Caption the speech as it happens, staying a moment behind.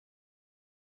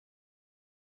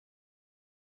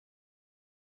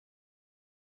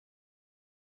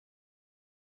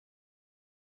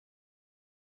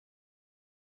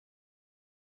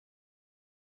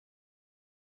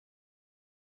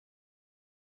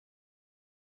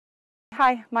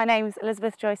Hi, my name's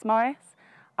Elizabeth Joyce Morris.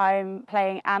 I'm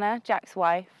playing Anna, Jack's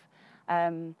wife.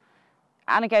 Anna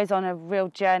goes on a real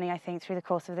journey, I think, through the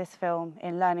course of this film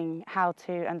in learning how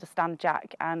to understand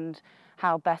Jack and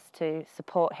how best to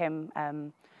support him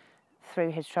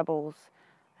through his troubles.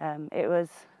 It was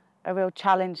a real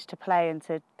challenge to play and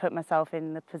to put myself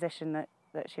in the position that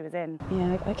she was in.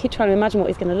 Yeah, I keep trying to imagine what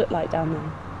he's going to look like down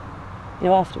there, you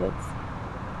know, afterwards.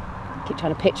 I keep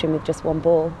trying to picture him with just one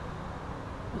ball.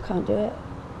 I can't do it.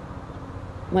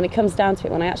 When it comes down to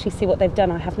it, when I actually see what they've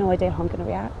done, I have no idea how I'm going to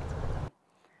react.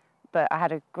 But I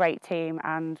had a great team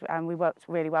and we worked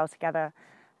really well together.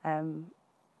 And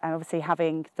obviously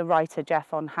having the writer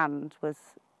Jeff on hand was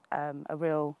a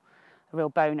real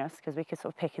bonus, because we could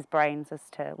sort of pick his brains as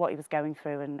to what he was going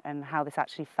through and how this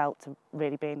actually felt to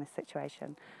really be in this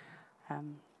situation. So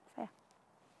yeah.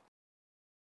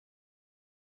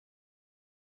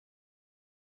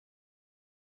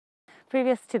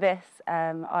 Previous to this,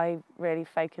 I really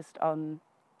focused on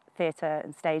theatre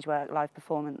and stage work, live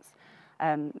performance.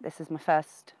 This is my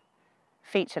first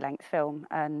feature-length film,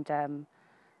 and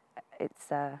it's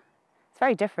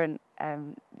very different,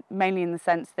 mainly in the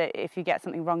sense that if you get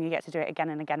something wrong, you get to do it again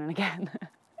and again and again.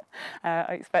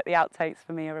 I expect the outtakes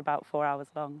for me are about 4 hours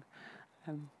long.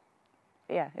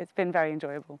 Yeah, it's been very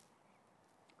enjoyable.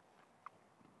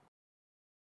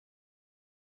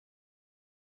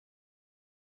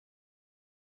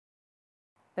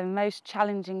 The most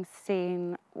challenging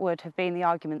scene would have been the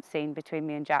argument scene between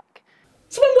me and Jack.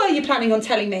 So when were you planning on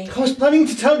telling me? I was planning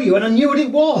to tell you and I knew what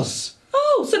it was.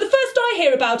 Oh, so the first I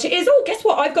hear about it is, oh, guess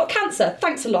what, I've got cancer,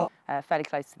 thanks a lot. Fairly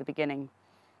close to the beginning,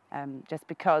 just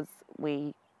because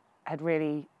we had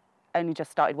really only just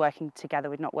started working together.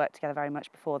 We'd not worked together very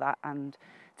much before that, and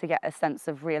to get a sense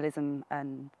of realism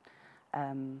and...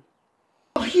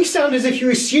 Oh, you sound as if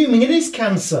you're assuming it is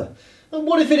cancer. And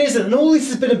what if it isn't, and all this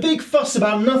has been a big fuss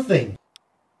about nothing?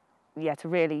 Yeah, to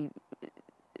really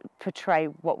portray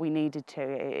what we needed to.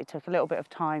 It took a little bit of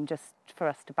time just for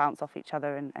us to bounce off each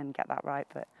other and get that right,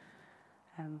 but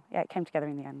yeah, it came together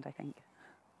in the end, I think.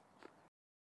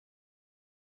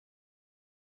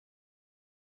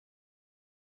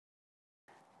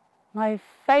 My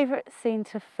favourite scene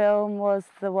to film was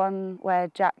the one where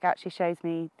Jack actually shows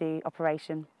me the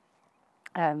operation.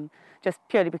 Just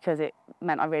purely because it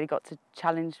meant I really got to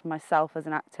challenge myself as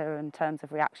an actor in terms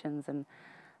of reactions and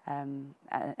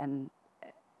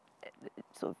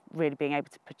sort of really being able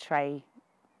to portray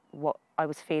what I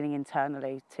was feeling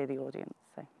internally to the audience.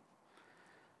 So.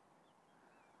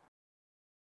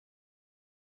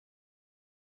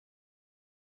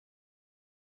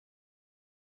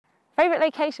 Favourite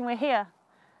location, we're here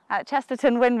at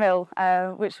Chesterton Windmill,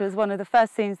 which was one of the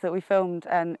first scenes that we filmed,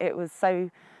 and it was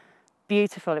so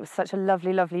beautiful. It was such a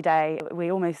lovely, lovely day.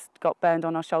 We almost got burned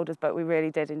on our shoulders, but we really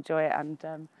did enjoy it, and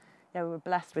yeah, we were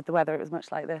blessed with the weather. It was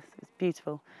much like this. It was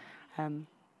beautiful.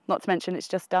 Not to mention it's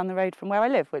just down the road from where I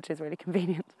live, which is really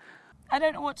convenient. I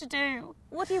don't know what to do.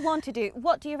 What do you want to do?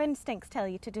 What do your instincts tell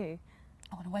you to do?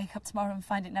 I want to wake up tomorrow and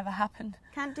find it never happened.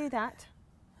 Can't do that.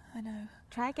 I know.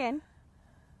 Try again.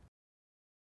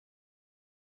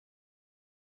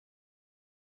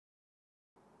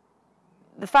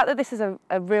 The fact that this is a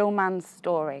real man's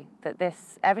story, that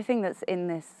everything that's in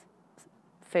this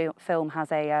film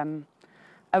has a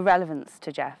relevance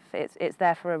to Jeff. It's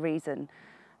there for a reason,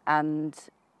 and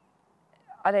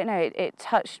I don't know, it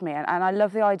touched me, and I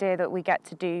love the idea that we get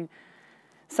to do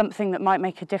something that might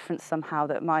make a difference somehow,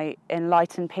 that might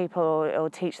enlighten people or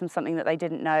teach them something that they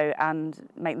didn't know and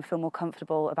make them feel more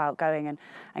comfortable about going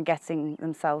and getting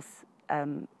themselves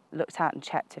looked at and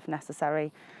checked if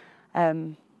necessary.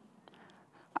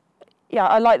 Yeah,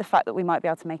 I like the fact that we might be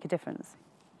able to make a difference.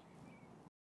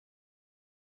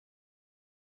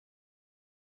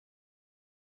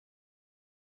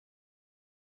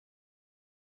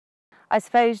 I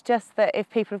suppose just that if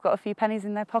people have got a few pennies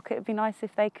in their pocket, it'd be nice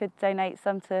if they could donate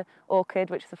some to Orchid,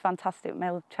 which is a fantastic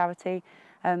male charity.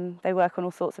 They work on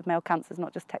all sorts of male cancers,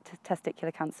 not just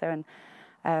testicular cancer, and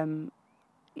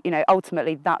you know,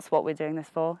 ultimately that's what we're doing this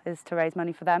for, is to raise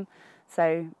money for them.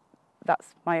 So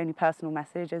that's my only personal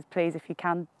message, is please, if you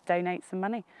can, donate some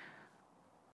money.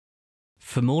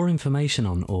 For more information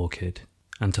on Orchid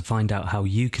and to find out how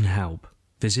you can help,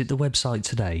 visit the website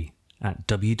today at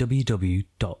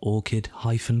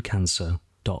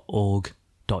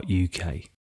www.orchid-cancer.org.uk.